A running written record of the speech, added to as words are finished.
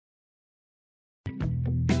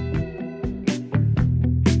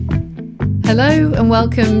Hello and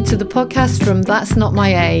welcome to the podcast from That's Not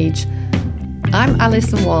My Age. I'm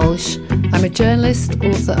Alison Walsh. I'm a journalist,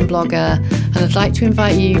 author and blogger, and I'd like to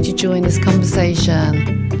invite you to join this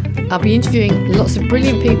conversation. I'll be interviewing lots of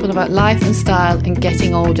brilliant people about life and style and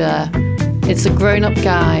getting older. It's a grown-up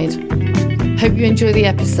guide. Hope you enjoy the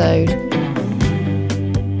episode.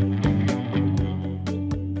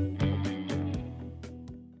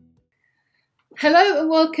 Hello and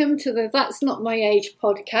welcome to the That's Not My Age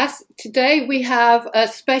podcast. Today we have a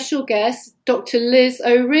special guest, Dr. Liz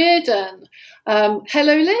O'Riordan.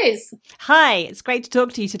 Hello, Liz. Hi, it's great to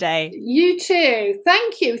talk to you today. You too.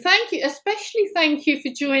 Thank you. Especially thank you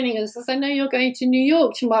for joining us, as I know you're going to New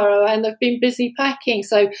York tomorrow and I've been busy packing.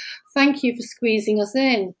 So thank you for squeezing us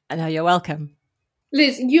in. No, you're welcome.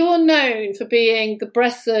 Liz, you're known for being the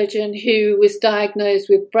breast surgeon who was diagnosed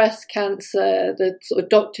with breast cancer, the sort of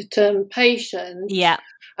doctor turned patient. Yeah.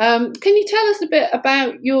 Can you tell us a bit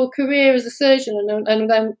about your career as a surgeon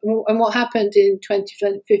and what happened in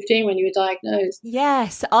 2015 when you were diagnosed?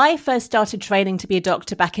 Yes, I first started training to be a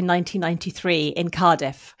doctor back in 1993 in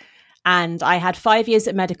Cardiff. And I had 5 years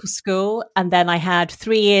at medical school, and then I had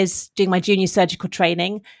 3 years doing my junior surgical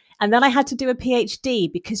training. And then I had to do a PhD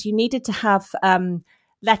because you needed to have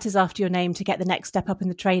letters after your name to get the next step up in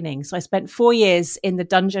the training. So I spent 4 years in the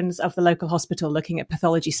dungeons of the local hospital looking at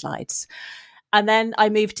pathology slides. And then I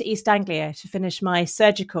moved to East Anglia to finish my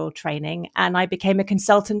surgical training, and I became a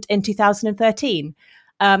consultant in 2013.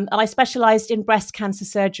 And I specialized in breast cancer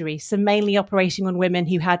surgery, so mainly operating on women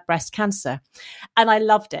who had breast cancer. And I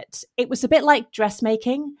loved it. It was a bit like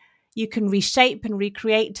dressmaking. You can reshape and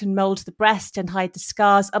recreate and mold the breast and hide the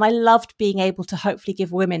scars. And I loved being able to hopefully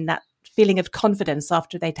give women that feeling of confidence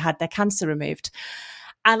after they'd had their cancer removed.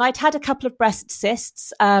 And I'd had a couple of breast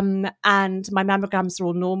cysts and my mammograms were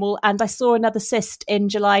all normal. And I saw another cyst in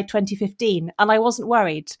July 2015 and I wasn't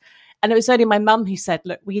worried. And it was only my mum who said,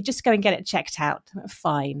 look, will you just go and get it checked out?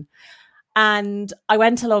 Fine. And I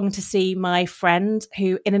went along to see my friend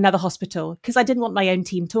who in another hospital, because I didn't want my own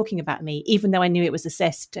team talking about me, even though I knew it was a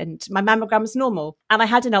cyst and my mammogram was normal. And I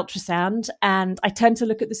had an ultrasound and I turned to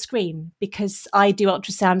look at the screen because I do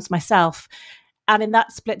ultrasounds myself. And in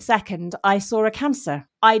that split second, I saw a cancer.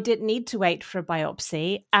 I didn't need to wait for a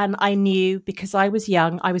biopsy. And I knew because I was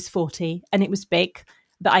young, I was 40 and it was big,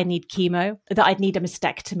 that I need chemo, that I'd need a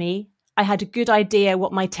mastectomy. I had a good idea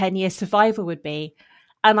what my 10-year survival would be.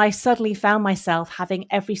 And I suddenly found myself having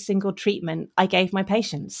every single treatment I gave my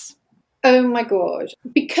patients. Oh my God.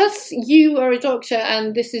 Because you are a doctor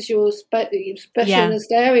and this is your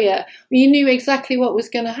specialist area, you knew exactly what was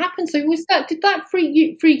going to happen. So did that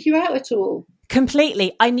freak you out at all?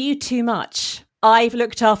 Completely. I knew too much. I've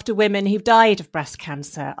looked after women who've died of breast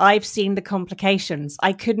cancer. I've seen the complications.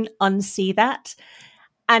 I couldn't unsee that.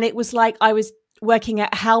 And it was like I was working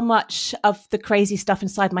out how much of the crazy stuff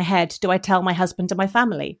inside my head do I tell my husband and my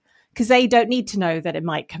family? Because they don't need to know that it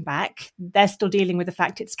might come back. They're still dealing with the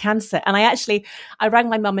fact it's cancer. And I rang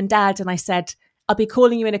my mum and dad and I said, I'll be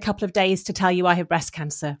calling you in a couple of days to tell you I have breast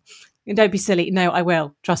cancer. And don't be silly. No, I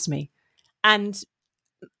will. Trust me. And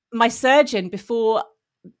my surgeon, before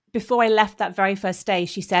I left that very first day,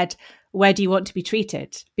 she said, where do you want to be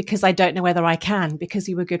treated? Because I don't know whether I can, because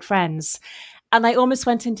we were good friends. And I almost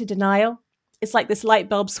went into denial. It's like this light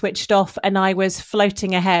bulb switched off and I was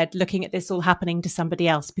floating ahead looking at this all happening to somebody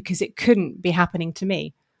else because it couldn't be happening to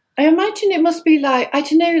me. I imagine it must be like, I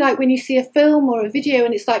don't know, like when you see a film or a video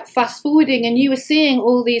and it's like fast forwarding and you were seeing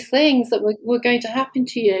all these things that were going to happen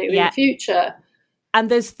to you in the future.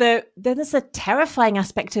 And there's a terrifying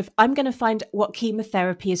aspect of I'm going to find what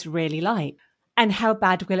chemotherapy is really like. And how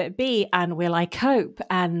bad will it be? And will I cope?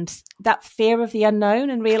 And that fear of the unknown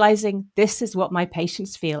and realizing this is what my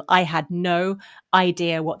patients feel. I had no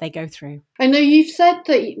idea what they go through. I know you've said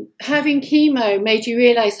that having chemo made you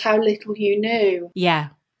realize how little you knew. Yeah.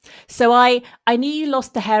 So I knew you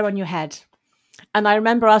lost the hair on your head. And I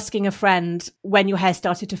remember asking a friend when your hair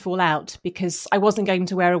started to fall out because I wasn't going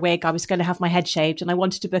to wear a wig. I was going to have my head shaved and I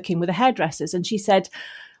wanted to book in with the hairdressers. And she said,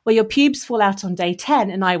 well, your pubes fall out on day 10.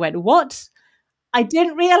 And I went, what? I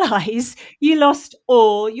didn't realize you lost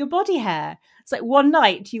all your body hair. It's like one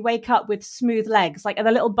night you wake up with smooth legs, like and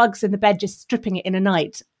the little bugs in the bed just stripping it in a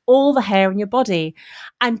night, all the hair in your body.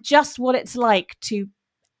 And just what it's like to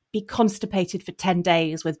be constipated for 10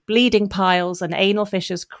 days with bleeding piles and anal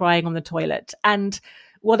fissures crying on the toilet. And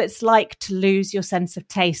what it's like to lose your sense of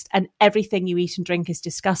taste and everything you eat and drink is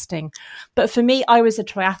disgusting. But for me, I was a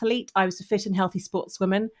triathlete. I was a fit and healthy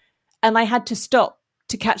sportswoman. And I had to stop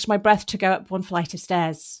to catch my breath to go up one flight of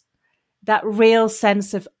stairs. That real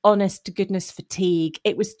sense of honest to goodness fatigue.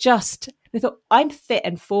 It was just They thought, I'm fit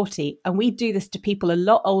and 40 and we do this to people a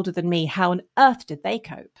lot older than me. How on earth did they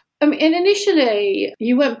cope? And initially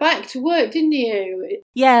you went back to work, didn't you?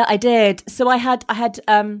 Yeah, I did. So I had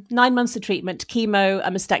 9 months of treatment, chemo,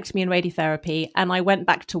 a mastectomy and radiotherapy, and I went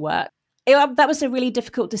back to work. That was a really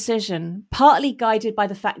difficult decision, partly guided by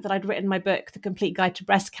the fact that I'd written my book, The Complete Guide to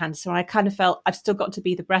Breast Cancer. And I kind of felt I've still got to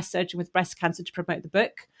be the breast surgeon with breast cancer to promote the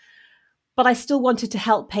book. But I still wanted to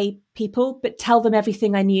help people, but tell them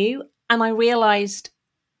everything I knew. And I realized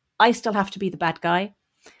I still have to be the bad guy.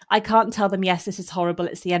 I can't tell them, yes, this is horrible,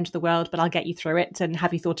 it's the end of the world, but I'll get you through it. And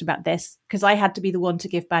have you thought about this? Because I had to be the one to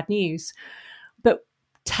give bad news. But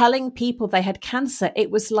telling people they had cancer,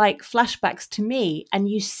 it was like flashbacks to me. And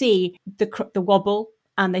you see the wobble,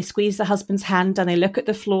 and they squeeze the husband's hand and they look at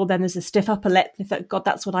the floor. Then there's a stiff upper lip. They thought, God,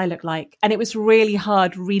 that's what I look like. And it was really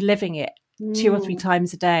hard reliving it 2 or 3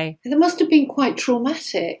 times a day. That must have been quite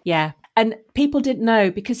traumatic. Yeah. And people didn't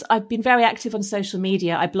know, because I've been very active on social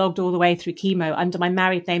media. I blogged all the way through chemo under my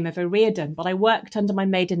married name of O'Riordan, but I worked under my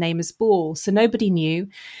maiden name as Ball. So nobody knew.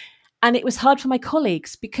 And it was hard for my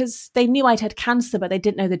colleagues because they knew I'd had cancer, but they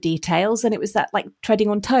didn't know the details. And it was that like treading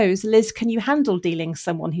on toes. Liz, can you handle dealing with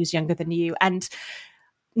someone who's younger than you? And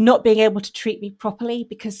not being able to treat me properly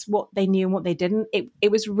because what they knew and what they didn't.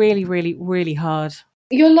 It was really, really, really hard.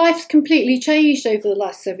 Your life's completely changed over the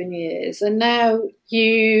last 7 years, and now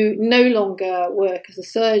you no longer work as a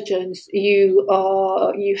surgeon. You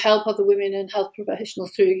help other women and health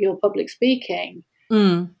professionals through your public speaking,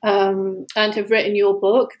 and have written your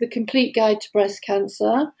book, The Complete Guide to Breast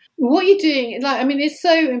Cancer. What are you doing? It's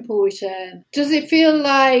so important. Does it feel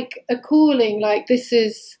like a calling? Like this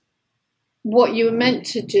is what you were meant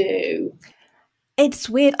to do? It's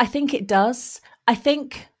weird. I think it does. I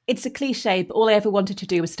think it's a cliche, but all I ever wanted to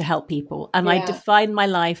do was to help people. And I defined my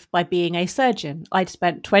life by being a surgeon. I'd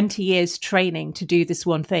spent 20 years training to do this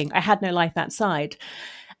one thing. I had no life outside.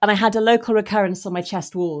 And I had a local recurrence on my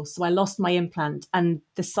chest wall. So I lost my implant. And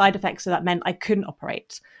the side effects of that meant I couldn't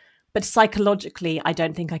operate. But psychologically, I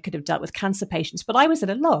don't think I could have dealt with cancer patients. But I was at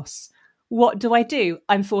a loss. What do?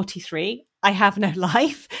 I'm 43. I have no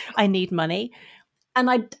life. I need money. And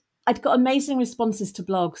I'd got amazing responses to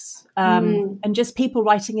blogs, and just people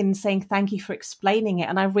writing in and saying, thank you for explaining it.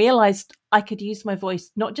 And I realized I could use my voice,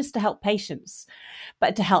 not just to help patients,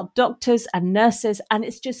 but to help doctors and nurses. And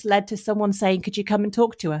it's just led to someone saying, could you come and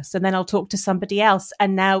talk to us? And then I'll talk to somebody else.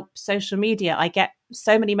 And now social media, I get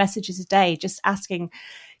so many messages a day just asking,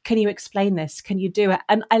 can you explain this? Can you do it?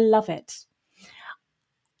 And I love it.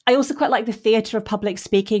 I also quite like the theatre of public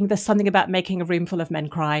speaking. There's something about making a room full of men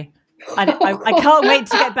cry. I can't wait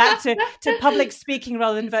to get back to public speaking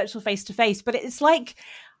rather than virtual face-to-face. But it's like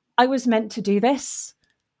I was meant to do this.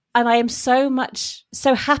 And I am so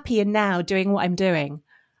happier now doing what I'm doing.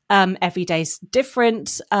 Every day's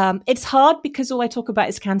different. It's hard because all I talk about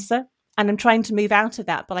is cancer. And I'm trying to move out of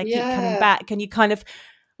that. But I keep coming back. And you kind of,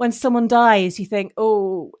 when someone dies, you think,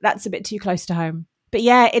 oh, that's a bit too close to home. But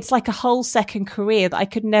yeah, it's like a whole second career that I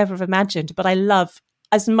could never have imagined. But I love,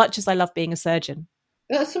 as much as I love being a surgeon.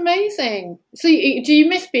 That's amazing. So do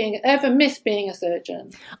you ever miss being a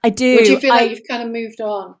surgeon? I do. Or do you feel like you've kind of moved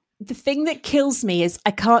on? The thing that kills me is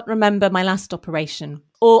I can't remember my last operation,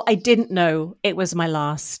 or I didn't know it was my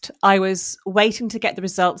last. I was waiting to get the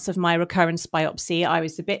results of my recurrence biopsy. I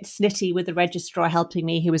was a bit snitty with the registrar helping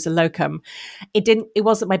me, who was a locum. It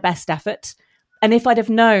wasn't my best effort. And if I'd have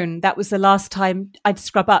known that was the last time I'd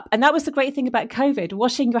scrub up. And that was the great thing about COVID.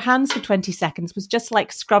 Washing your hands for 20 seconds was just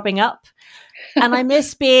like scrubbing up. And I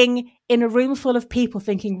miss being in a room full of people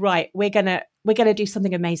thinking, right, we're gonna do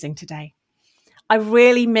something amazing today. I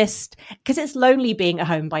really missed, because it's lonely being at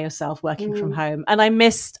home by yourself, working from home. And I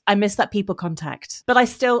missed that people contact. But I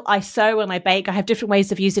sew and I bake. I have different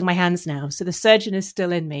ways of using my hands now. So the surgeon is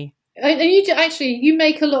still in me. And you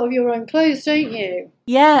make a lot of your own clothes, don't you?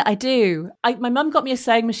 Yeah, I do. My mum got me a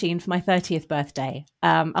sewing machine for my 30th birthday.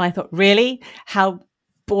 And I thought, really? How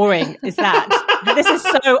boring is that? This is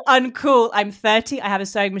so uncool. I'm 30. I have a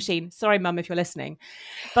sewing machine. Sorry, Mum, if you're listening.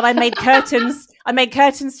 But I made curtains. I made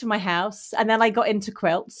curtains for my house. And then I got into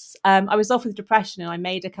quilts. I was off with depression and I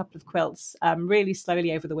made a couple of quilts really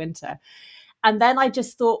slowly over the winter. And then I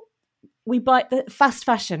just thought, we buy the fast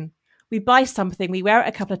fashion. We buy something, we wear it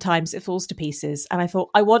a couple of times, it falls to pieces. And I thought,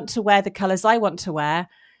 I want to wear the colours I want to wear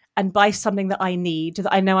and buy something that I need,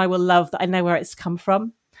 that I know I will love, that I know where it's come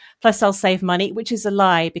from. Plus, I'll save money, which is a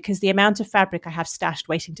lie, because the amount of fabric I have stashed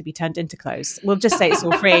waiting to be turned into clothes, we'll just say it's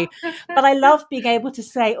all free. But I love being able to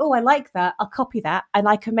say, oh, I like that, I'll copy that, and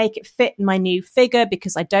I can make it fit in my new figure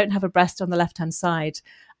because I don't have a breast on the left-hand side.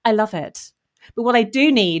 I love it. But what I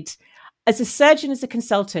do need, as a surgeon, as a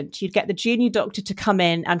consultant, you'd get the junior doctor to come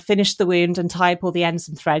in and finish the wound and tie up all the ends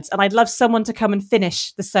and threads. And I'd love someone to come and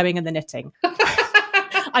finish the sewing and the knitting.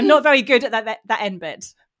 I'm not very good at that end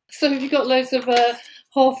bit. So have you got loads of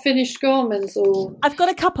half-finished garments? Or I've got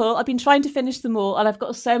a couple. I've been trying to finish them all, and I've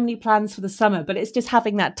got so many plans for the summer, but it's just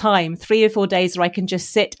having that time, 3 or 4 days where I can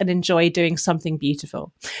just sit and enjoy doing something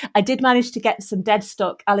beautiful. I did manage to get some dead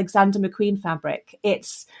stock Alexander McQueen fabric.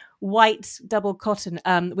 It's white double cotton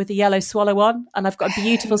with a yellow swallow on, and I've got a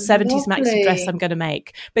beautiful 70s maxi dress I'm going to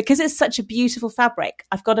make. Because it's such a beautiful fabric,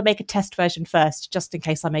 I've got to make a test version first, just in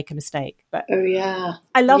case I make a mistake. But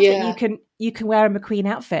I love that you can wear a McQueen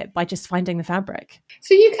outfit by just finding the fabric.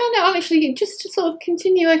 So you kind of actually, just to sort of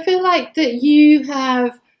continue, I feel like that you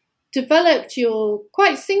have developed your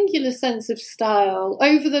quite singular sense of style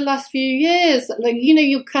over the last few years. Like, you know,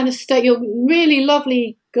 you kind of your really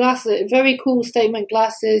lovely glasses, very cool statement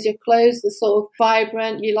glasses. Your clothes are sort of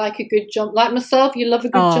vibrant. You like a good jump, like myself. You love a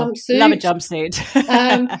good jumpsuit. Love a jumpsuit.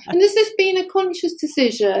 And has this been a conscious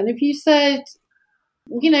decision? If you said,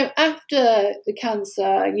 you know, after the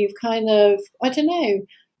cancer, you've kind of, I don't know.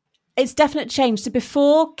 It's definite change. So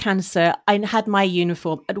before cancer, I had my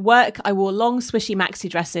uniform. At work, I wore long, swishy maxi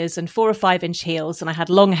dresses and 4 or 5 inch heels, and I had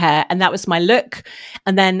long hair, and that was my look.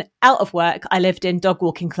 And then out of work, I lived in dog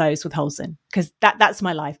walking clothes with holes in, because that's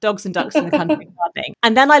my life. Dogs and ducks in the country gardening.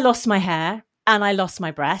 And then I lost my hair and I lost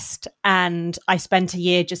my breast, and I spent a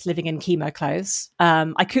year just living in chemo clothes.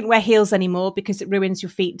 I couldn't wear heels anymore because it ruins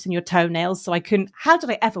your feet and your toenails. So I couldn't. How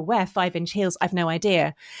did I ever wear 5 inch heels? I've no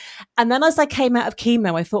idea. And then as I came out of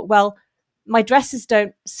chemo, I thought, well, my dresses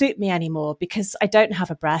don't suit me anymore because I don't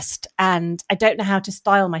have a breast and I don't know how to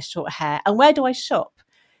style my short hair. And where do I shop?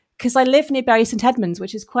 Because I live near Bury St Edmunds,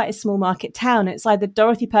 which is quite a small market town. It's either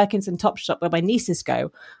Dorothy Perkins and Topshop, where my nieces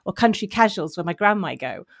go, or Country Casuals, where my grandma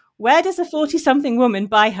go. Where does a 40-something woman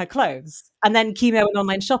buy her clothes? And then chemo and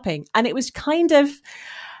online shopping. And it was kind of,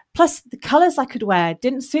 plus the colours I could wear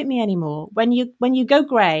didn't suit me anymore. When you go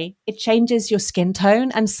grey, it changes your skin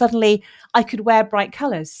tone, and suddenly I could wear bright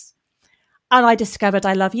colours. And I discovered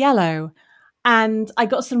I love yellow. And I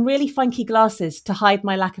got some really funky glasses to hide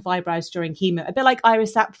my lack of eyebrows during chemo, a bit like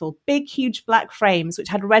Iris Apfel, big, huge black frames, which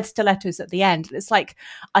had red stilettos at the end. And it's like,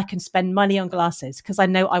 I can spend money on glasses because I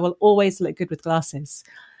know I will always look good with glasses.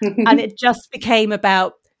 And it just became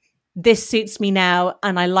about, this suits me now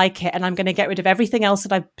and I like it. And I'm going to get rid of everything else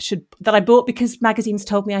that I bought because magazines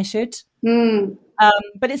told me I should.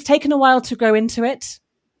 But it's taken a while to grow into it.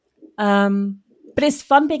 But it's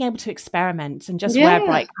fun being able to experiment and just wear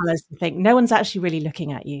bright colours and think no one's actually really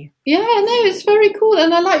looking at you. Yeah, no, it's very cool.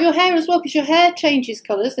 And I like your hair as well, because your hair changes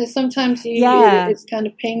colours. There's sometimes it's kind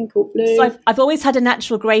of pink or blue. So I've always had a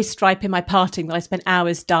natural grey stripe in my parting that I spent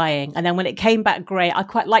hours dyeing. And then when it came back grey, I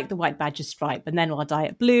quite like the white badger stripe. And then I'll dye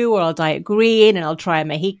it blue or I'll dye it green and I'll try a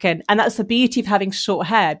Mohican. And that's the beauty of having short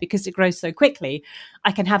hair, because it grows so quickly.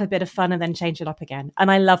 I can have a bit of fun and then change it up again.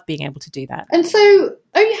 And I love being able to do that. And so,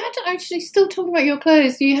 you had to actually, still talking about your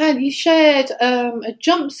clothes, you shared a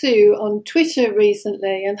jumpsuit on Twitter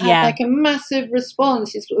recently and had like a massive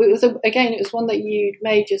response. It was one that you'd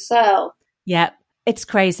made yourself. Yeah, it's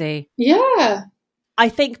crazy. Yeah. I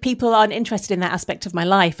think people aren't interested in that aspect of my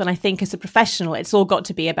life. And I think as a professional, it's all got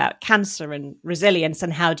to be about cancer and resilience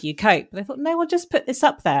and how do you cope. But I thought, no, I'll just put this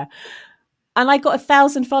up there. And I got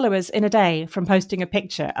 1,000 followers in a day from posting a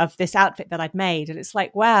picture of this outfit that I'd made. And it's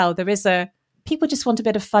like, wow, people just want a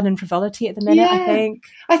bit of fun and frivolity at the minute,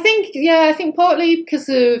 I think partly because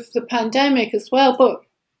of the pandemic as well, but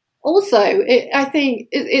also I think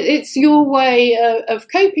it's your way of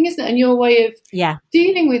coping, isn't it? And your way of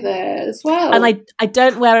dealing with it as well. And I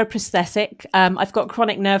don't wear a prosthetic. I've got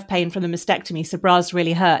chronic nerve pain from the mastectomy, so bras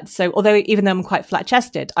really hurt. So even though I'm quite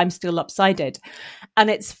flat-chested, I'm still lopsided. And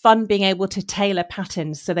it's fun being able to tailor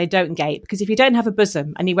patterns so they don't gape. Because if you don't have a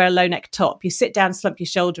bosom and you wear a low-neck top, you sit down, slump your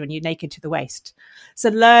shoulder, and you're naked to the waist. So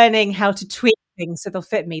learning how to tweak things so they'll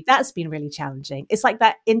fit me, that's been really challenging. It's like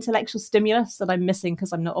that intellectual stimulus that I'm missing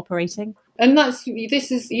because I'm not operating. And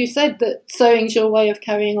you said that sewing's your way of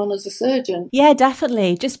carrying on as a surgeon. Yeah,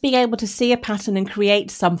 definitely. Just being able to see a pattern and create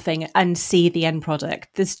something and see the end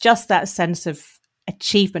product. There's just that sense of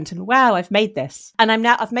achievement and wow, I've made this. And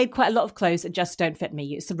I've made quite a lot of clothes that just don't fit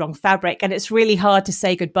me. It's the wrong fabric and it's really hard to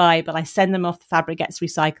say goodbye, but I send them off, the fabric gets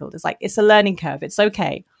recycled. It's a learning curve. It's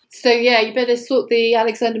okay. So you better sort the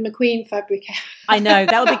Alexander McQueen fabric out. I know,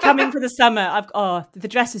 that will be coming for the summer. The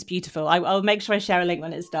dress is beautiful. I'll make sure I share a link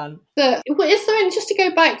when it's done. So, just to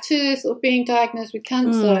go back to sort of being diagnosed with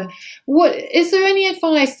cancer, is there any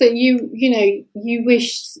advice that you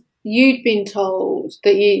wish you'd been told,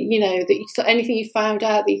 that anything you found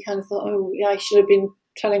out that you kind of thought, oh yeah, I should have been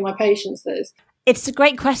telling my patients this? It's a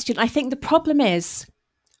great question. I think the problem is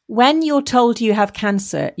when you're told you have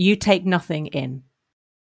cancer, you take nothing in.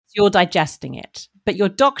 You're digesting it. But your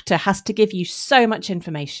doctor has to give you so much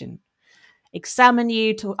information, examine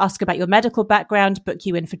you, to ask about your medical background, book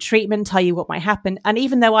you in for treatment, tell you what might happen. And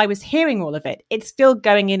even though I was hearing all of it, it's still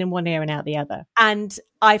going in one ear and out the other. And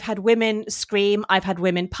I've had women scream. I've had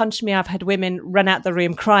women punch me. I've had women run out the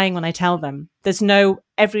room crying when I tell them.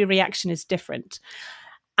 Every reaction is different.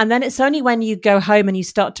 And then it's only when you go home and you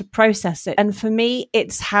start to process it. And for me,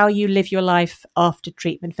 it's how you live your life after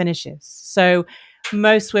treatment finishes. So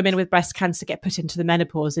most women with breast cancer get put into the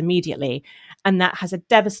menopause immediately, and that has a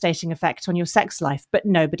devastating effect on your sex life, but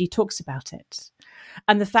nobody talks about it.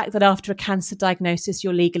 And the fact that after a cancer diagnosis,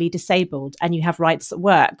 you're legally disabled and you have rights at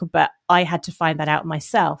work, but I had to find that out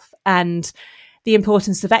myself, and the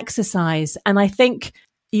importance of exercise. And I think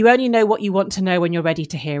you only know what you want to know when you're ready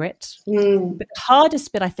to hear it. But the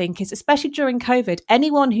hardest bit, I think, is especially during COVID,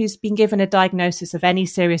 anyone who's been given a diagnosis of any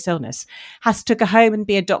serious illness has to go home and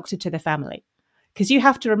be a doctor to the family, because you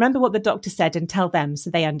have to remember what the doctor said and tell them so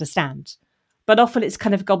they understand. But often it's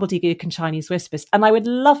kind of gobbledygook and Chinese whispers. And I would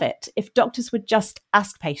love it if doctors would just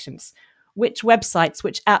ask patients, which websites,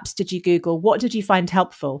 which apps did you Google? What did you find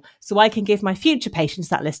helpful? So I can give my future patients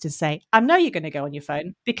that list and say, I know you're going to go on your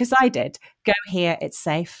phone because I did. Go here, it's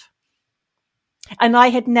safe. And I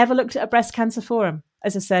had never looked at a breast cancer forum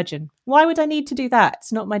as a surgeon. Why would I need to do that?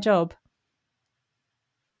 It's not my job.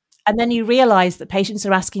 And then you realize that patients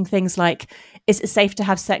are asking things like, is it safe to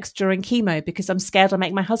have sex during chemo because I'm scared I'll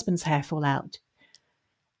make my husband's hair fall out?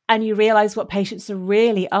 And you realize what patients are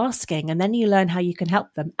really asking, and then you learn how you can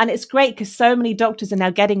help them. And it's great because so many doctors are now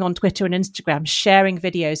getting on Twitter and Instagram, sharing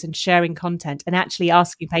videos and sharing content and actually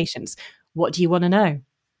asking patients, what do you want to know?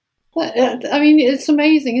 I mean, it's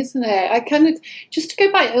amazing, isn't it? I kind of, just to go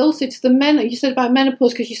back also to the men, you said about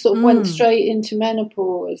menopause because you sort of went straight into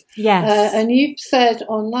menopause. Yes. And you've said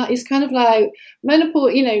on that, it's kind of like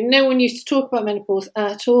menopause, no one used to talk about menopause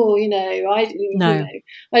at all, I didn't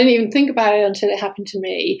even think about it until it happened to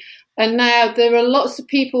me. And now there are lots of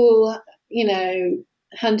people,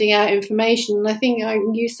 handing out information. And I think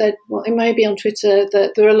you said, well, it may be on Twitter,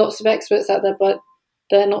 that there are lots of experts out there, but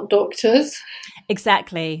they're not doctors.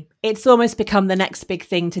 Exactly. It's almost become the next big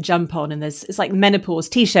thing to jump on. And it's like menopause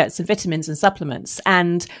t-shirts and vitamins and supplements.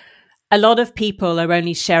 And a lot of people are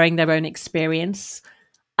only sharing their own experience.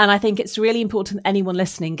 And I think it's really important that anyone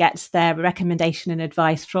listening gets their recommendation and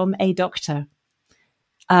advice from a doctor.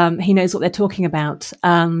 He knows what they're talking about,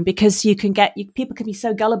 because people can be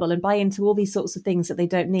so gullible and buy into all these sorts of things that they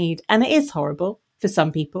don't need. And it is horrible for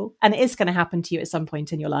some people, and it is going to happen to you at some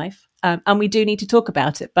point in your life. And we do need to talk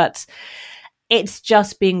about it, but it's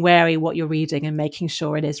just being wary what you're reading and making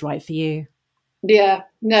sure it is right for you. Yeah,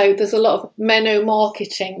 no, there's a lot of meno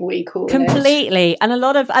marketing, we call it. Completely. And a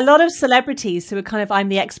lot of celebrities who are kind of, I'm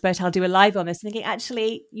the expert, I'll do a live on this, thinking,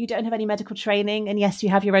 actually, you don't have any medical training. And yes, you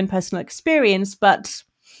have your own personal experience, but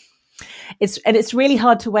it's really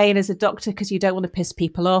hard to weigh in as a doctor because you don't want to piss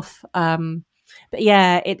people off. But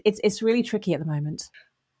yeah, it's really tricky at the moment.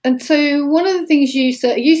 And so one of the things you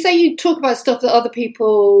say you talk about stuff that other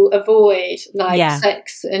people avoid, like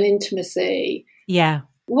sex and intimacy. Yeah.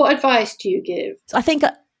 What advice do you give? So I think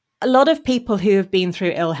a lot of people who have been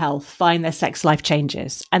through ill health find their sex life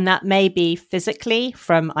changes. And that may be physically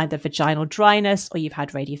from either vaginal dryness, or you've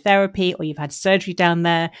had radiotherapy, or you've had surgery down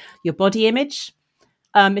there, your body image.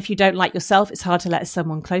 If you don't like yourself, it's hard to let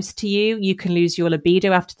someone close to you. You can lose your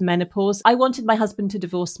libido after the menopause. I wanted my husband to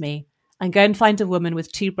divorce me and go and find a woman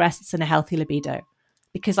with 2 breasts and a healthy libido,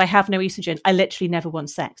 because I have no estrogen. I literally never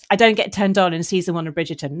want sex. I don't get turned on in season 1 of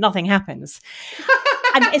Bridgerton. Nothing happens.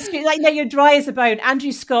 And it's like, no, you're dry as a bone.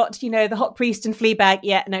 Andrew Scott, the hot priest and Fleabag.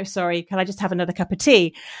 Yeah, no, sorry. Can I just have another cup of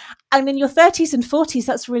tea? And in your 30s and 40s,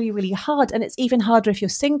 that's really, really hard. And it's even harder if you're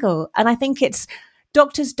single. And I think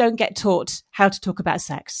doctors don't get taught how to talk about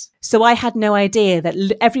sex. So I had no idea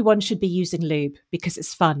that everyone should be using lube because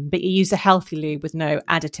it's fun, but you use a healthy lube with no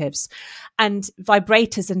additives. And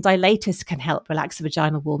vibrators and dilators can help relax the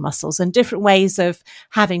vaginal wall muscles, and different ways of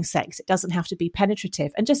having sex. It doesn't have to be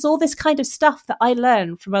penetrative, and just all this kind of stuff that I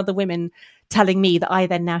learned from other women telling me that I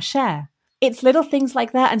then now share. It's little things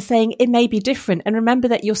like that, and saying it may be different. And remember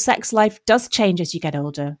that your sex life does change as you get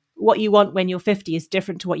older. What you want when you're 50 is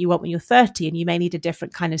different to what you want when you're 30, and you may need a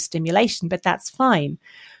different kind of stimulation, but that's fine.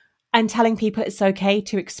 And telling people it's okay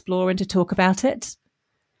to explore and to talk about it.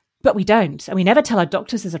 But we don't. And we never tell our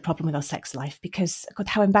doctors there's a problem with our sex life because, God,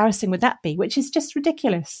 how embarrassing would that be? Which is just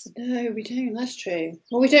ridiculous. No, we don't. That's true.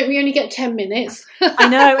 Well, we only get 10 minutes. I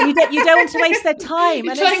know. And you don't want to waste their time.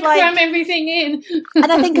 You and try and cram everything in.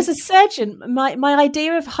 And I think as a surgeon, my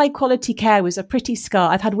idea of high quality care was a pretty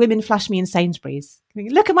scar. I've had women flash me in Sainsbury's.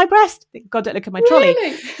 Look at my breast. God, don't look at my trolley.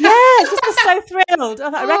 Really? Yeah, just was so thrilled.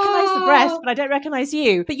 I recognise the breast, but I don't recognise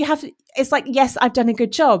you. But it's like, yes, I've done a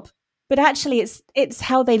good job. But actually, it's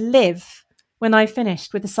how they live when I've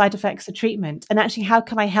finished with the side effects of treatment. And actually, how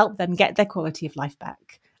can I help them get their quality of life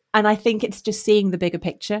back? And I think it's just seeing the bigger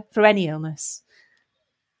picture for any illness.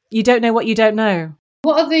 You don't know what you don't know.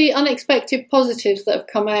 What are the unexpected positives that have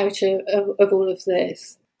come out of all of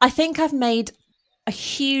this? I think I've made a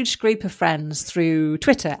huge group of friends through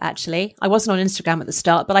Twitter, actually. I wasn't on Instagram at the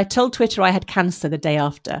start, but I told Twitter I had cancer the day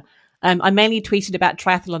after. I mainly tweeted about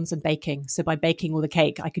triathlons and baking. So by baking all the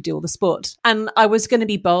cake, I could do all the sport. And I was going to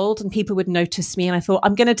be bold and people would notice me. And I thought,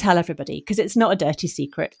 I'm going to tell everybody because it's not a dirty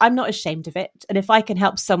secret. I'm not ashamed of it. And if I can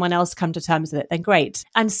help someone else come to terms with it, then great.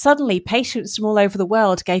 And suddenly patients from all over the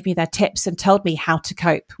world gave me their tips and told me how to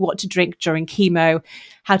cope, what to drink during chemo,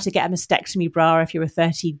 how to get a mastectomy bra if you're a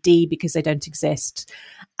 30D because they don't exist.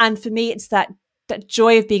 And for me, it's that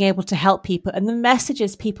joy of being able to help people, and the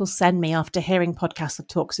messages people send me after hearing podcasts or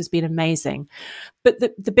talks has been amazing. But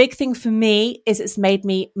the big thing for me is it's made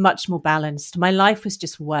me much more balanced. My life was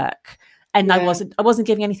just work, and I wasn't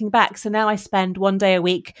giving anything back. So now I spend one day a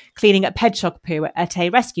week cleaning up hedgehog poo at a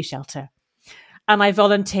rescue shelter, and I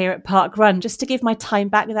volunteer at Park Run just to give my time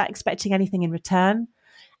back without expecting anything in return.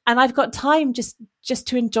 And I've got time just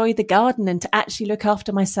to enjoy the garden and to actually look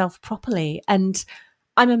after myself properly. And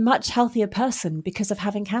I'm a much healthier person because of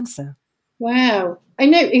having cancer. Wow. I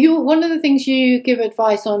know one of the things you give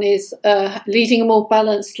advice on is leading a more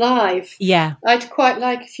balanced life. Yeah. I'd quite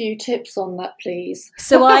like a few tips on that, please.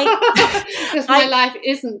 So because my life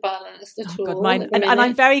isn't balanced at all. God, mine, and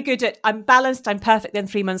I'm very good at, I'm balanced, I'm perfect, then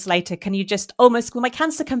 3 months later, can you just will my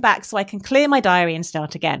cancer come back so I can clear my diary and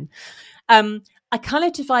start again? I kind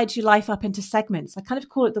of divide your life up into segments. I kind of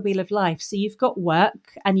call it the wheel of life. So you've got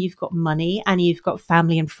work and you've got money and you've got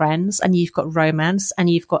family and friends and you've got romance and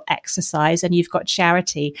you've got exercise and you've got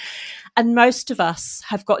charity. And most of us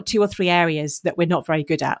have got 2 or 3 areas that we're not very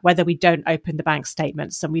good at, whether we don't open the bank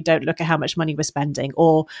statements and we don't look at how much money we're spending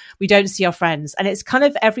or we don't see our friends. And it's kind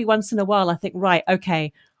of every once in a while I think, right,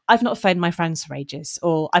 okay, I've not phoned my friends for ages,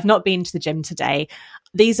 or I've not been to the gym today.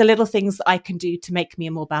 These are little things that I can do to make me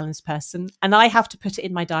a more balanced person. And I have to put it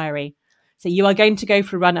in my diary. So you are going to go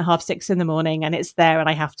for a run at 6:30 in the morning and it's there and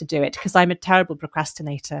I have to do it because I'm a terrible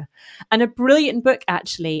procrastinator. And a brilliant book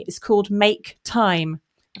actually is called Make Time.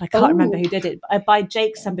 I can't remember who did it, by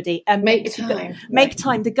Jake somebody. Make Time. Make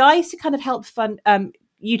Time. The guys who kind of help fund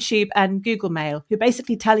YouTube and Google Mail, who are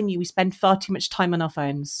basically telling you we spend far too much time on our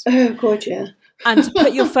phones. Oh, God, yeah. And to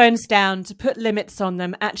put your phones down, to put limits on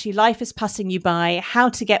them. Actually, life is passing you by, how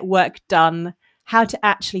to get work done, how to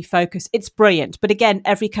actually focus. It's brilliant. But again,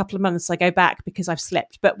 every couple of months I go back because I've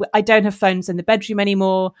slipped. But I don't have phones in the bedroom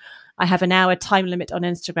anymore. I have an hour time limit on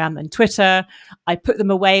Instagram and Twitter. I put them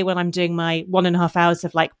away when I'm doing my 1.5 hours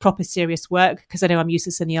of like proper serious work because I know I'm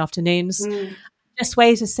useless in the afternoons. Just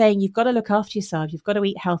ways of saying you've got to look after yourself. You've got to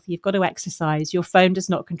eat healthy. You've got to exercise. Your phone does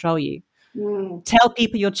not control you. Tell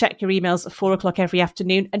people you'll check your emails at 4:00 every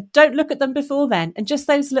afternoon and don't look at them before then. And just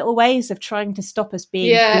those little ways of trying to stop us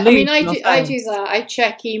being I mean, I do that. I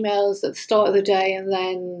check emails at the start of the day and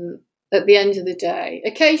then at the end of the day.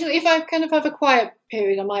 Occasionally, if I kind of have a quiet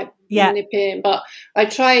period, I might nip in. But I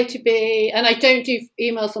try to be, and I don't do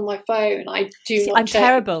emails on my phone. I do not. I'm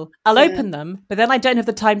terrible. I'll open them, but then I don't have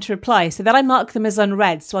the time to reply. So then I mark them as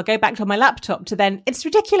unread. So I'll go back to my laptop to then. It's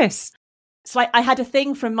ridiculous. So I had a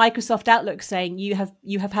thing from Microsoft Outlook saying you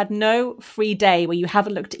have had no free day where you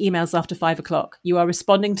haven't looked at emails after 5:00. You are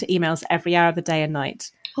responding to emails every hour of the day and night.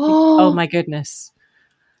 Oh my goodness.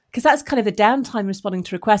 Because that's kind of the downtime responding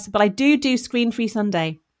to requests. But I do Screen-Free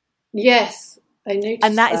Sunday. Yes, I noticed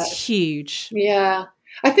and that is huge. Yeah.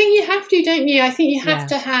 I think you have to, don't you? I think you have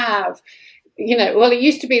to have... well, it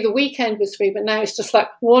used to be the weekend was free, but now it's just like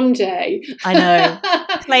one day. I know.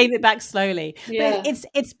 Claim it back slowly. Yeah. But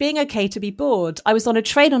it's being okay to be bored. I was on a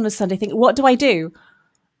train on a Sunday thinking, what do I do?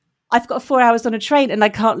 I've got 4 hours on a train and I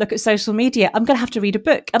can't look at social media. I'm going to have to read a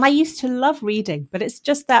book. And I used to love reading, but it's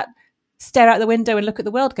just that stare out the window and look at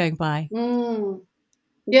the world going by.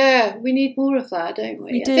 Yeah, we need more of that, don't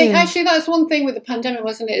we? We do. I think actually that's one thing with the pandemic,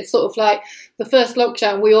 wasn't it? It's sort of like the first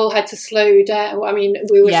lockdown, we all had to slow down. I mean,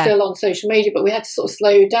 we were still on social media, but we had to sort of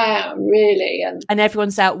slow down, really. And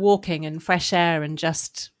everyone's out walking and fresh air and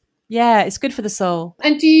just Yeah, it's good for the soul.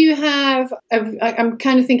 And do you have, I'm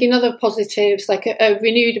kind of thinking other positives, like a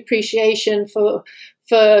renewed appreciation for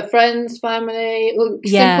friends, family,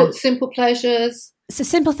 or simple pleasures? So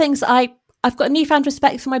simple things. I've got a newfound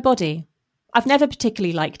respect for my body. I've never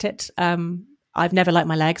particularly liked it. I've never liked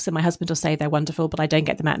my legs, and my husband will say they're wonderful, but I don't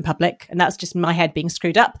get them out in public. And that's just my head being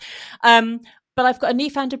screwed up. But I've got a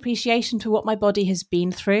newfound appreciation for what my body has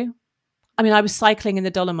been through. I mean, I was cycling in the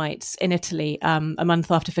Dolomites in Italy a month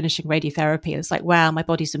after finishing radiotherapy. And it's like, wow, my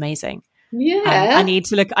body's amazing. Yeah. I need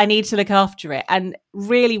to look after it, and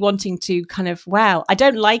really wanting to kind of, wow, I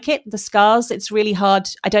don't like it. The scars, it's really hard.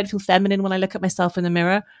 I don't feel feminine when I look at myself in the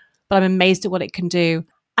mirror, but I'm amazed at what it can do.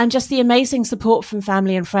 And just the amazing support from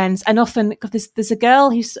family and friends. And often there's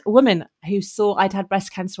a woman who saw I'd had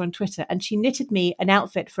breast cancer on Twitter, and she knitted me an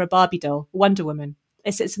outfit for a Barbie doll, Wonder Woman.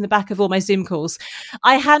 It sits in the back of all my Zoom calls.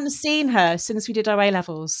 I hadn't seen her since we did our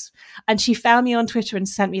A-levels. And she found me on Twitter and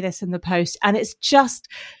sent me this in the post. And it's just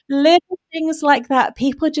little things like that.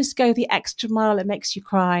 People just go the extra mile. It makes you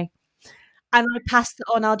cry. And I pass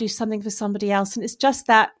it on. I'll do something for somebody else. And it's just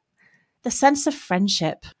that, the sense of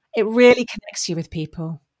friendship. It really connects you with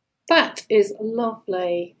people. That is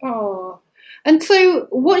lovely. Oh. And so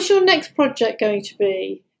what's your next project going to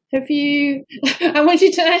be? I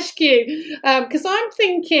wanted to ask you, because I'm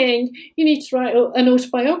thinking you need to write an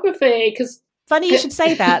autobiography. Because funny you should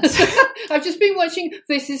say that. I've just been watching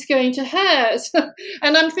This Is Going to Hurt,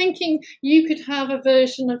 and I'm thinking you could have a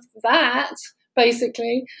version of that,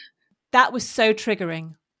 basically. That was so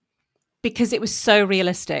triggering because it was so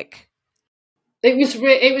realistic. It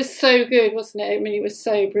was so good, wasn't it? I mean, it was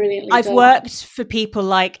so brilliantly I've done. worked for people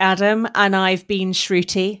like Adam, and I've been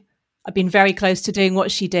Shruti. I've been very close to doing what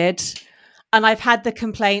she did, and I've had the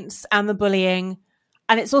complaints and the bullying,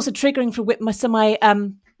 and it's also triggering for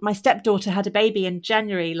my stepdaughter had a baby in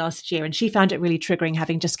January last year, and she found it really triggering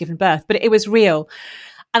having just given birth, but it was real.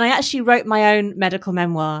 And I actually wrote my own medical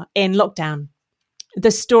memoir in lockdown, the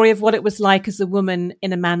story of what it was like as a woman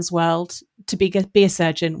in a man's world to be a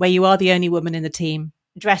surgeon, where you are the only woman in the team,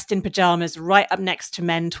 dressed in pajamas, right up next to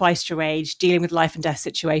men twice your age, dealing with life and death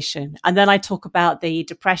situation. And then I talk about the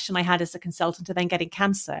depression I had as a consultant and then getting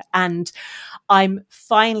cancer. And I'm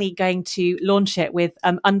finally going to launch it with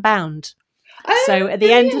Unbound. So at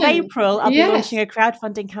the end of April, I'll be launching a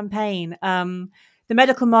crowdfunding campaign. The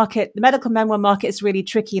medical memoir market is really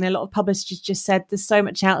tricky, and a lot of publishers just said there's so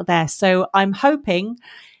much out there. So I'm hoping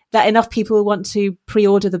that enough people will want to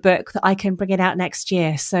pre-order the book that I can bring it out next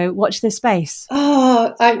year. So watch this space.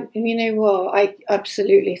 Oh, you know what? I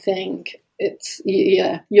absolutely think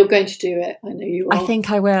you're going to do it. I know you are. I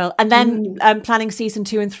think I will. And then I'm planning season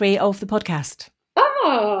 2 and 3 of the podcast.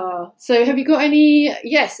 So have you got any?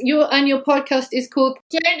 Yes, your podcast is called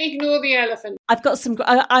Don't Ignore the Elephant. I've got some.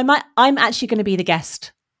 I'm actually going to be the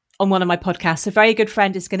guest on one of my podcasts. A very good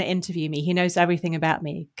friend is going to interview me. He knows everything about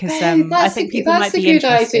me because I think people might be interested.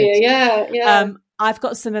 That's a good idea. Yeah. I've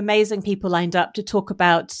got some amazing people lined up to talk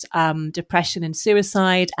about depression and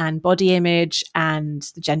suicide and body image and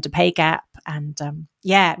the gender pay gap. And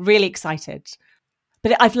really excited.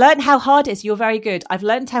 But I've learned how hard it is. You're very good. I've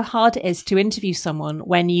learned how hard it is to interview someone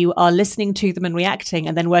when you are listening to them and reacting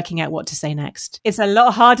and then working out what to say next. It's a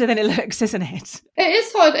lot harder than it looks, isn't it? It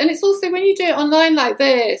is hard. And it's also when you do it online like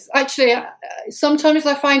this, actually, sometimes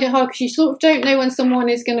I find it hard because you sort of don't know when someone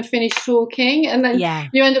is going to finish talking, and then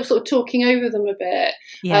you end up sort of talking over them a bit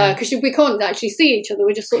because we can't actually see each other.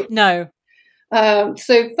 We're just sort of... No.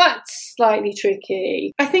 So that's slightly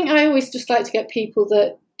tricky. I think I always just like to get people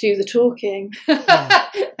that do the talking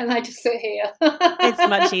and I just sit here. It's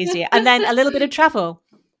much easier. And then a little bit of travel.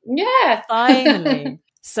 Yeah. Finally.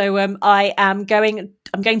 So I'm going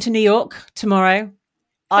to New York tomorrow.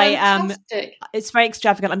 Fantastic. It's very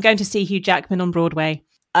extravagant. I'm going to see Hugh Jackman on Broadway.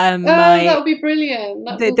 That would be brilliant.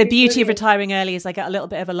 The beauty of retiring early is I get a little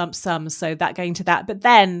bit of a lump sum, so that going to that. But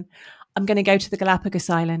then I'm going to go to the Galapagos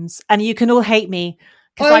Islands, and you can all hate me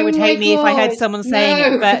because I would hate me if I heard someone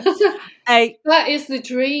saying it, but that is the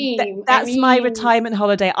dream. That's my retirement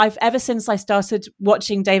holiday. Ever since I started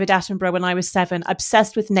watching David Attenborough when I was 7,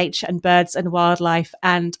 obsessed with nature and birds and wildlife,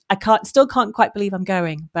 and I still can't quite believe I'm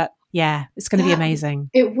going, but yeah, it's going to be amazing.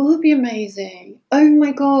 It will be amazing. Oh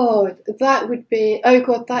my God,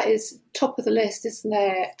 that is top of the list, isn't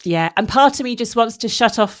it? Yeah, and part of me just wants to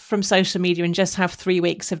shut off from social media and just have 3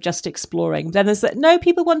 weeks of just exploring. Then there's no,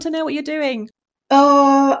 people want to know what you're doing.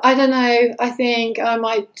 Oh, I don't know. I think I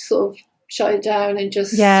might sort of shut it down and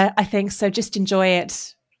just... Yeah, I think so. Just enjoy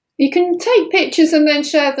it. You can take pictures and then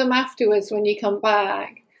share them afterwards when you come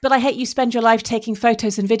back. But I hate you spend your life taking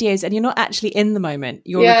photos and videos and you're not actually in the moment.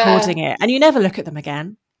 You're recording it and you never look at them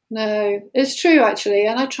again. No, it's true actually,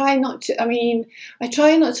 and I try not to. I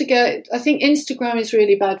try not to go. I think Instagram is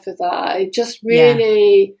really bad for that. It just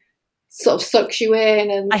really sort of sucks you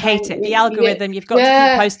in, and I hate it. The algorithm. You've got to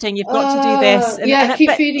keep posting. You've got to do this. And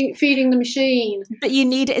keep feeding the machine. But you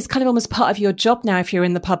need it. It's kind of almost part of your job now. If you're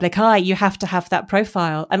in the public eye, you have to have that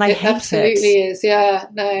profile, and I hate it. Absolutely is. Yeah.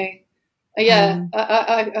 No. Yeah,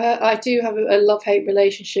 I do have a love-hate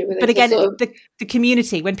relationship with it. But again, the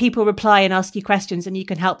community, when people reply and ask you questions and you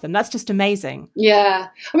can help them, that's just amazing. Yeah.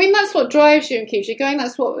 That's what drives you and keeps you going.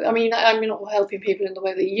 That's what, I'm not helping people in the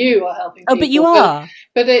way that you are helping people. Oh, but you are.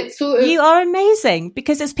 But it's sort of... You are amazing,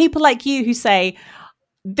 because it's people like you who say,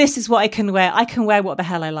 this is what I can wear. I can wear what the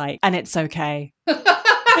hell I like, and it's okay.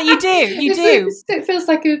 But you do. It feels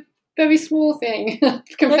like a very small thing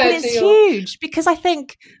compared to it's huge, because I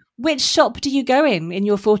think... Which shop do you go in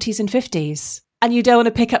your 40s and 50s? And you don't want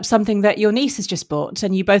to pick up something that your niece has just bought,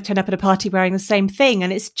 and you both turn up at a party wearing the same thing.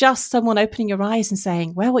 And it's just someone opening your eyes and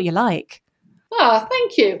saying, wear what you like.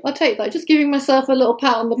 Thank you. I'll take that. Just giving myself a little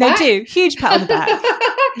pat on the back. No, do. Huge pat on the back.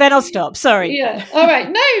 Then I'll stop. Sorry. Yeah. All right.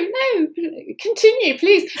 No. Continue,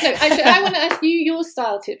 please. No, I want to ask you your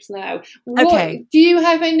style tips now. Okay. Do you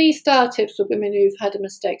have any style tips for women who've had a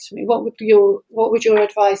mastectomy? What would your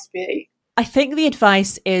advice be? I think the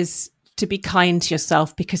advice is to be kind to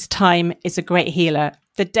yourself, because time is a great healer.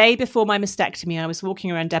 The day before my mastectomy, I was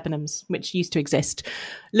walking around Debenhams, which used to exist,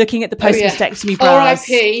 looking at the post-mastectomy bras.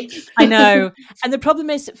 R.I.P. I know. And the problem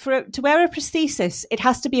is, to wear a prosthesis, it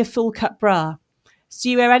has to be a full-cut bra. So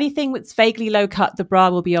you wear anything that's vaguely low-cut, the bra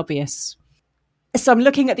will be obvious. So I'm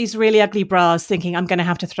looking at these really ugly bras thinking I'm going to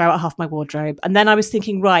have to throw out half my wardrobe. And then I was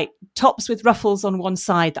thinking, right, tops with ruffles on one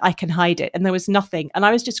side that I can hide it. And there was nothing. And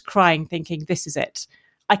I was just crying thinking, this is it.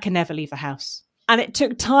 I can never leave the house. And it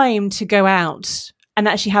took time to go out and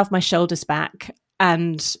actually have my shoulders back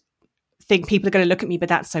and think people are going to look at me, but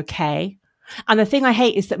that's okay. And the thing I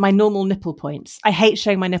hate is that my normal nipple points, I hate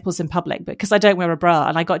showing my nipples in public because I don't wear a bra,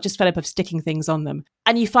 and I got just fed up of sticking things on them.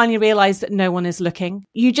 And you finally realize that no one is looking.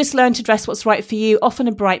 You just learn to dress what's right for you. Often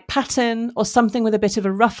a bright pattern or something with a bit of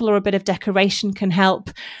a ruffle or a bit of decoration can help.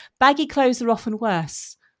 Baggy clothes are often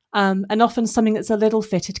worse. And often something that's a little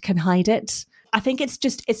fitted can hide it. I think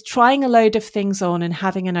it's trying a load of things on and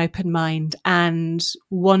having an open mind. And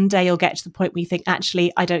one day you'll get to the point where you think,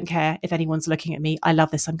 actually, I don't care if anyone's looking at me. I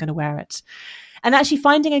love this. I'm going to wear it. And actually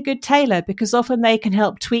finding a good tailor, because often they can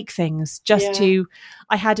help tweak things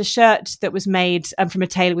I had a shirt that was made from a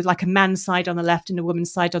tailor with like a man's side on the left and a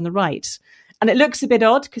woman's side on the right. And it looks a bit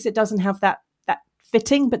odd because it doesn't have that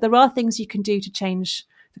fitting, but there are things you can do to change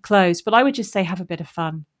the clothes. But I would just say have a bit of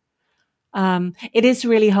fun. It is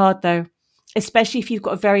really hard though, especially if you've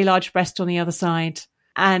got a very large breast on the other side,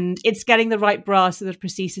 and it's getting the right bra so the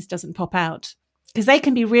prosthesis doesn't pop out, because they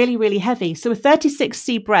can be really, really heavy. So a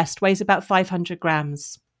 36C breast weighs about 500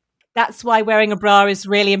 grams. That's why wearing a bra is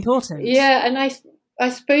really important. Yeah, and I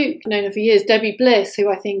spoke, known her for years, Debbie Bliss, who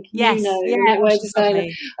I think you know, wear designer.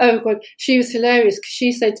 Oh God, she was hilarious because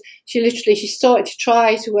she said she started to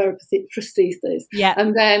try to wear a prosthesis,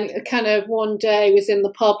 and then kind of one day was in the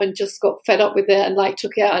pub and just got fed up with it and like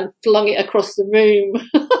took it out and flung it across the room.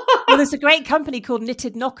 Well, there's a great company called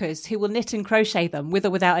Knitted Knockers who will knit and crochet them with or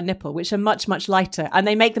without a nipple, which are much, much lighter, and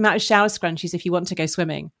they make them out of shower scrunchies if you want to go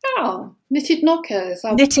swimming. Oh, Knitted Knockers.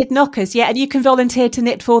 Knitted Knockers, yeah, and you can volunteer to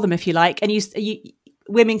knit for them if you like, and you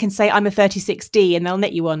women can say, I'm a 36D, and they'll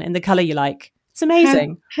knit you one in the colour you like. It's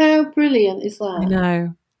amazing. How brilliant is that? I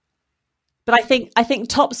know. But I think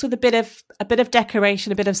tops with a bit of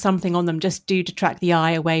decoration, a bit of something on them just do detract the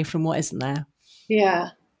eye away from what isn't there. Yeah.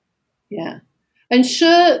 Yeah. And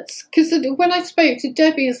shirts, because when I spoke to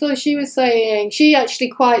Debbie as well, she was saying she actually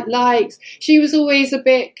quite likes, she was always a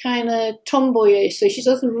bit kind of tomboyish, so she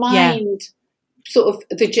doesn't mind sort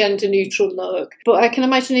of the gender neutral look. But I can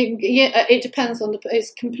imagine it depends on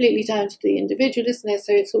it's completely down to the individual, isn't it?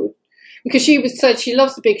 So it's all, because she said she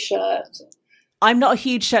loves a big shirt. I'm not a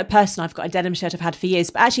huge shirt person. I've got a denim shirt I've had for years,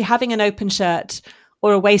 but actually having an open shirt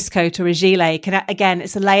or a waistcoat or a gilet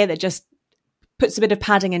it's a layer that just puts a bit of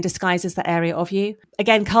padding and disguises that area of you.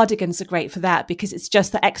 Again, cardigans are great for that because it's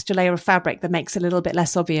just the extra layer of fabric that makes it a little bit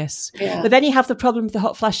less obvious. Yeah. But then you have the problem with the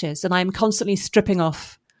hot flushes, and I'm constantly stripping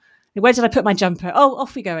off. Where did I put my jumper? Oh,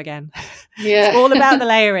 off we go again. Yeah. It's all about the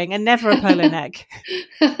layering and never a polo neck.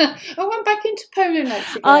 I'm back into polo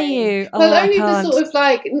necks again. Are you? Oh, well, only the sort of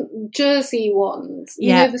like jersey ones.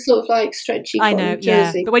 You know, the sort of like stretchy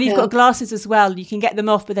jersey. But when you've got glasses as well, you can get them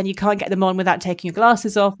off, but then you can't get them on without taking your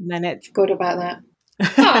glasses off. And then it's... Forgot about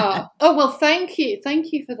that. Well, thank you.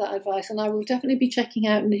 Thank you for that advice. And I will definitely be checking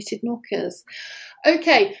out Knitted Knockers.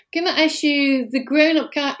 Okay, can I ask you the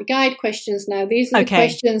grown-up guide questions now? These are the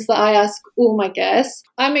questions that I ask all my guests.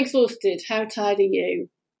 I'm exhausted. How tired are you?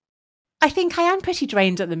 I think I am pretty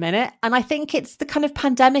drained at the minute. And I think it's the kind of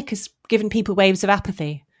pandemic has given people waves of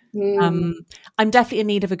apathy. I'm definitely in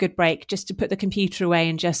need of a good break, just to put the computer away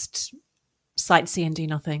and just sightsee and do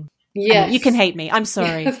nothing. Yes. And you can hate me. I'm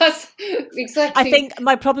sorry. That's exactly. I think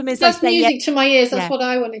my problem is that's music to my ears. That's what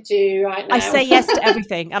I want to do right now. I say yes to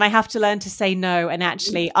everything, and I have to learn to say no. And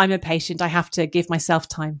actually, I'm a patient. I have to give myself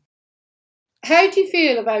time. How do you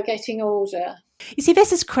feel about getting older? You see,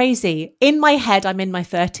 this is crazy. In my head, I'm in my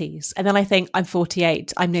 30s, and then I think I'm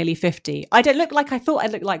 48. I'm nearly 50. I don't look like I thought I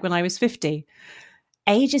looked like when I was 50.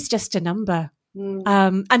 Age is just a number.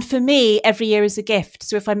 And for me, every year is a gift.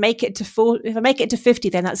 So if I make it to 50,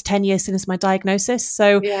 then that's 10 years since my diagnosis.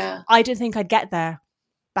 So I didn't think I'd get there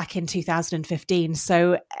back in 2015.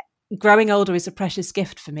 So growing older is a precious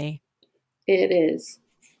gift for me. It is.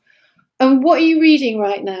 And what are you reading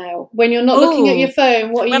right now? When you're not looking at your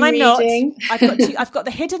phone, what are you reading? I've got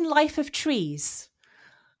The Hidden Life of Trees,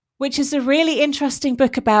 which is a really interesting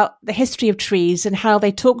book about the history of trees and how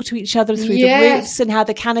they talk to each other through the roots and how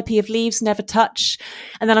the canopy of leaves never touch.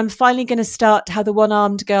 And then I'm finally going to start How the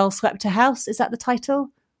One-Armed Girl Swept Her House. Is that the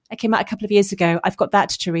title? It came out a couple of years ago. I've got that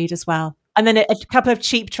to read as well. And then a couple of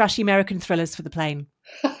cheap, trashy American thrillers for the plane.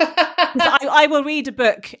 I will read a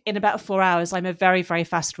book in about 4 hours. I'm a very, very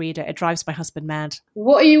fast reader. It drives my husband mad.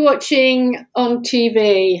 What are you watching on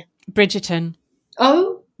TV? Bridgerton.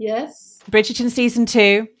 Oh, yes. Bridgerton season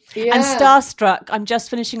 2. Yeah. And Starstruck. I'm just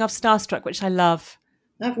finishing off Starstruck, which I love.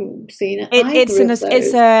 I haven't seen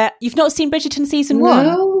it. You've not seen Bridgerton season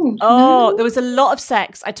 1? No. There was a lot of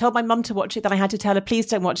sex. I told my mum to watch it, then I had to tell her, please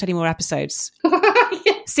don't watch any more episodes.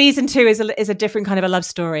 Season 2 is a different kind of a love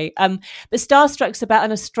story. But Starstruck's about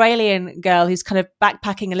an Australian girl who's kind of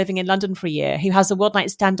backpacking and living in London for a year, who has a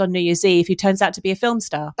one-night stand on New Year's Eve, who turns out to be a film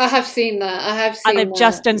star. I have seen that. And I've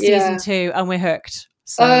just done season 2 and we're hooked.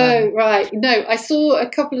 So, right. No, I saw a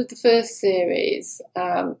couple of the first series.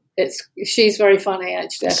 She's very funny,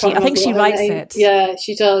 actually. I think she writes it. Yeah,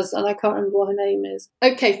 she does. And I can't remember what her name is.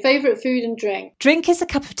 Okay, favourite food and drink? Drink is a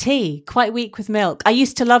cup of tea, quite weak with milk. I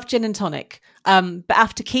used to love gin and tonic. But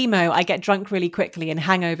after chemo, I get drunk really quickly and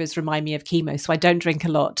hangovers remind me of chemo, so I don't drink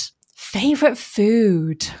a lot. Favourite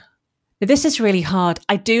food? Now, this is really hard.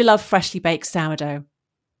 I do love freshly baked sourdough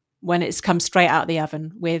when it's come straight out of the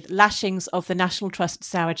oven with lashings of the National Trust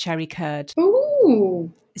sour cherry curd.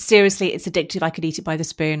 Ooh. Seriously, it's addictive. I could eat it by the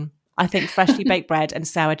spoon. I think freshly baked bread and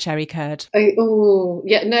sour cherry curd. Oh,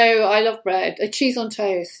 yeah. No, I love bread. A cheese on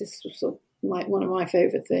toast is sort of one of my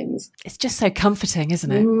favourite things. It's just so comforting,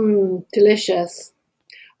 isn't it? Delicious.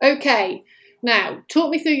 Okay. Now,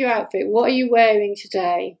 talk me through your outfit. What are you wearing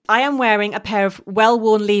today? I am wearing a pair of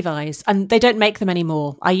well-worn Levi's, and they don't make them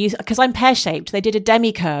anymore. Because I'm pear-shaped, they did a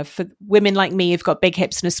demi-curve for women like me who've got big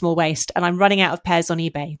hips and a small waist, and I'm running out of pairs on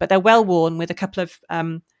eBay. But they're well-worn with a couple of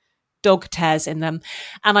dog tears in them.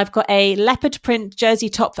 And I've got a leopard print jersey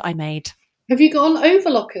top that I made. Have you got an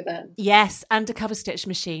overlocker then? Yes, and a cover stitch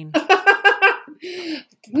machine.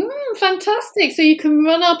 Fantastic. So you can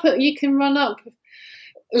run up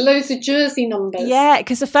loads of jersey numbers. Yeah,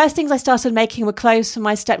 because the first things I started making were clothes for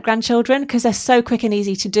my step-grandchildren because they're so quick and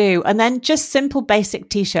easy to do. And then just simple basic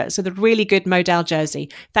T-shirts with a really good modal jersey.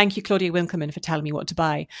 Thank you, Claudia Winkleman, for telling me what to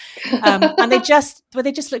buy. And they just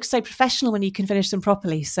look so professional when you can finish them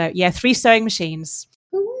properly. So yeah, 3 sewing machines.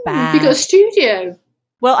 Have you got a studio?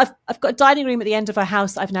 Well, I've got a dining room at the end of our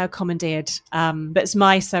house that I've now commandeered. That's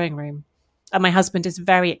my sewing room. And my husband is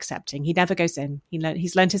very accepting. He never goes in.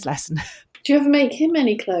 He's learned his lesson. Do you ever make him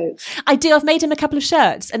any clothes? I do. I've made him a couple of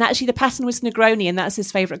shirts, and actually the pattern was Negroni, and that's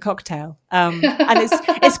his favourite cocktail. And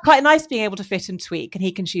it's quite nice being able to fit and tweak, and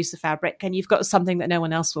he can choose the fabric, and you've got something that no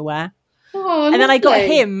one else will wear. Oh, and then I got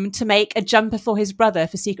him to make a jumper for his brother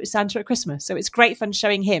for Secret Santa at Christmas. So it's great fun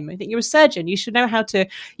showing him. I think you're a surgeon. You should know how to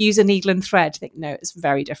use a needle and thread. I think, no, it's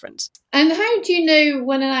very different. And how do you know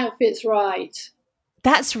when an outfit's right?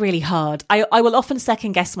 That's really hard. I will often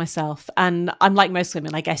second guess myself. And I'm like most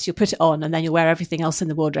women, I guess. You'll put it on and then you'll wear everything else in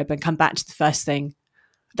the wardrobe and come back to the first thing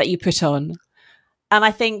that you put on. And I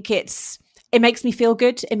think it makes me feel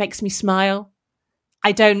good. It makes me smile.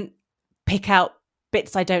 I don't pick out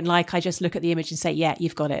bits I don't like. I just look at the image and say, yeah,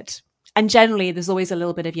 you've got it. And generally there's always a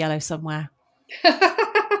little bit of yellow somewhere.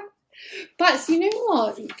 That's, you know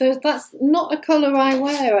what, that's not a colour I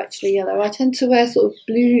wear, actually, yellow. I tend to wear sort of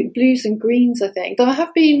blues and greens, I think. Though I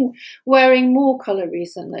have been wearing more colour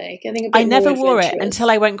recently, getting a bit more I never wore it adventurous. until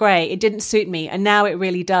I went grey. It didn't suit me, and now it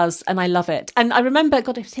really does, and I love it. And I remember,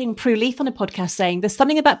 I've seen Prue Leith on a podcast saying there's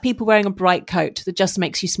something about people wearing a bright coat that just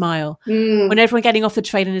makes you smile. When everyone getting off the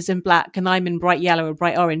train and is in black and I'm in bright yellow or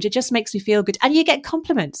bright orange, it just makes me feel good. And you get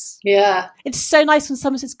compliments. Yeah. It's so nice when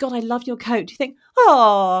someone says, God, I love your coat. You think,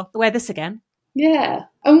 oh, I'll wear this again. Yeah.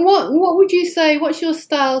 And what would you say, what's your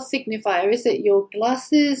style signifier? Is it your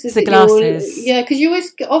glasses? It's the glasses. Yeah, because you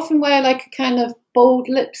always often wear like a kind of bold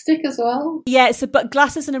lipstick as well. Yeah, it's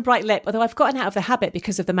glasses and a bright lip, although I've gotten out of the habit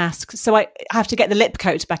because of the mask. So I have to get the lip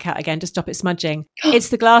coat back out again to stop it smudging. It's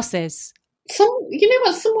the glasses. You know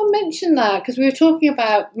what? Someone mentioned that because we were talking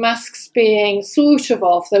about masks being sort of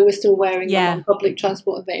off, though we're still wearing them on public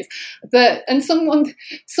transport and things. And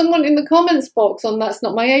someone in the comments box on That's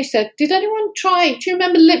Not My Age said, "Did anyone try? Do you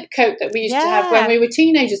remember lip coat that we used to have when we were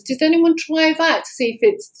teenagers? Did anyone try that to see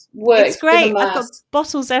if it works?" It's great. With a mask? I've got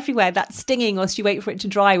bottles everywhere. That's stinging whilst you wait for it to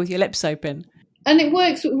dry with your lips open. And it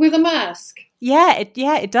works with a mask. Yeah,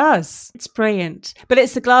 it does. It's brilliant. But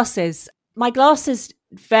it's the glasses. My glasses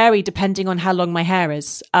vary depending on how long my hair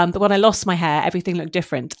is. But when I lost my hair, everything looked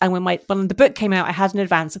different. And when the book came out, I had in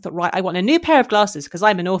advance, I thought, right, I want a new pair of glasses because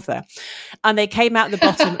I'm an author. And they came out the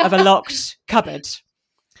bottom of a locked cupboard.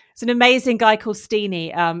 It's an amazing guy called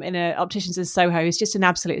Steenie in a opticians in Soho. He's just an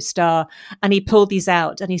absolute star. And he pulled these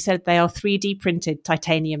out and he said they are 3D printed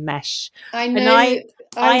titanium mesh. I know. And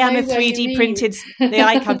I am a 3D printed, the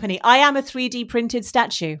eye company. I am a 3D printed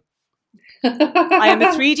statue. I am a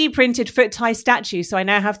 3D printed foot high statue, so I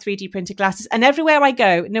now have 3D printed glasses. And everywhere I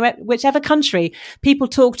go, whichever country, people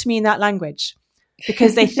talk to me in that language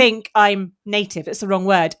because they think I'm native. It's the wrong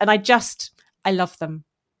word. And I love them.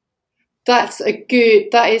 That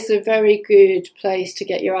is a very good place to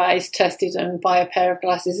get your eyes tested and buy a pair of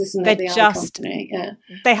glasses, isn't it? The eye company. Yeah.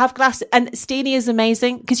 They have glasses. And Steenie is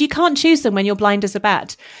amazing because you can't choose them when you're blind as a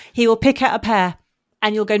bat. He will pick out a pair.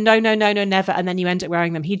 And you'll go, no, never. And then you end up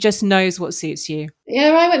wearing them. He just knows what suits you. Yeah,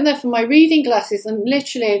 I went there for my reading glasses and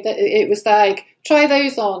literally it was like, try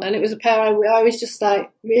those on. And it was a pair I was just like,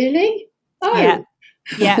 really? Oh.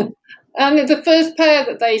 Yeah. And the first pair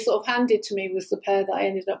that they sort of handed to me was the pair that I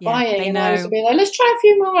ended up buying. And I was a bit like, let's try a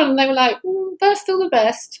few more on. And they were like, they're still the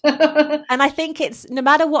best. And I think it's, no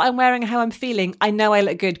matter what I'm wearing or how I'm feeling, I know I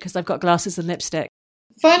look good because I've got glasses and lipstick.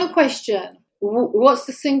 Final question. What's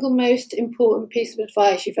the single most important piece of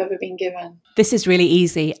advice you've ever been given? This is really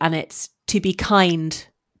easy, and it's to be kind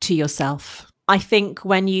to yourself. I think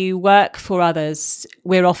when you work for others,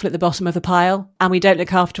 we're often at the bottom of the pile and we don't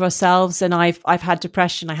look after ourselves. And I've had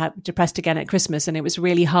depression. I had depressed again at Christmas, and it was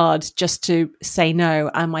really hard just to say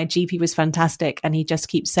no. And my GP was fantastic, and he just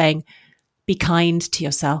keeps saying, be kind to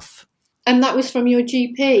yourself. And that was from your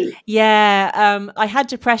GP? Yeah. I had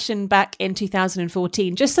depression back in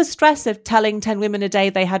 2014. Just the stress of telling 10 women a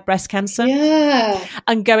day they had breast cancer. Yeah.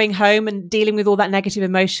 And going home and dealing with all that negative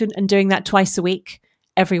emotion and doing that twice a week,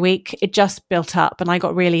 every week. It just built up and I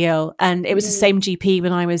got really ill. And it was the same GP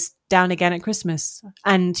when I was down again at Christmas.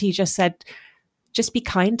 And he just said, just be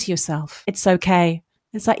kind to yourself. It's okay.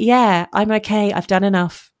 It's like, yeah, I'm okay. I've done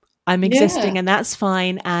enough. I'm existing and that's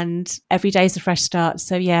fine. And every day is a fresh start.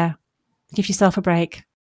 So yeah. Give yourself a break.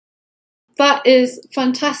 That is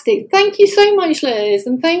fantastic. Thank you so much, Liz.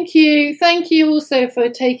 And thank you also for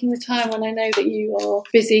taking the time when I know that you are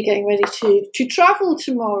busy getting ready to travel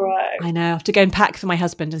tomorrow. I know. I have to go and pack for my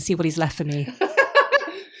husband and see what he's left for me.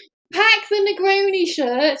 Pack the Negroni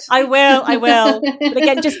shirt. I will. But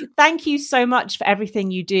again, just thank you so much for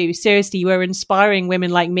everything you do. Seriously, you are inspiring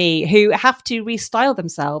women like me who have to restyle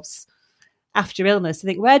themselves after illness. I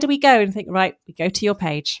think, where do we go? And think, right, we go to your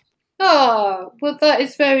page. Oh, well, that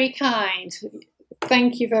is very kind.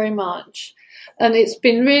 Thank you very much. And it's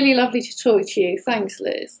been really lovely to talk to you. Thanks,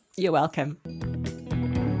 Liz. You're welcome.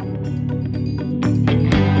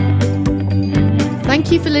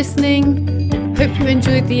 Thank you for listening. Hope you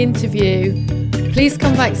enjoyed the interview. Please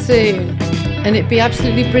come back soon. And it'd be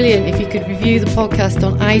absolutely brilliant if you could review the podcast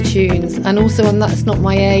on iTunes and also on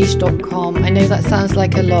that'snotmyage.com. I know that sounds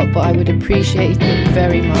like a lot, but I would appreciate it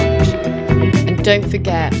very much. And don't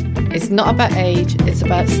forget, it's not about age, it's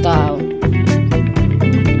about style.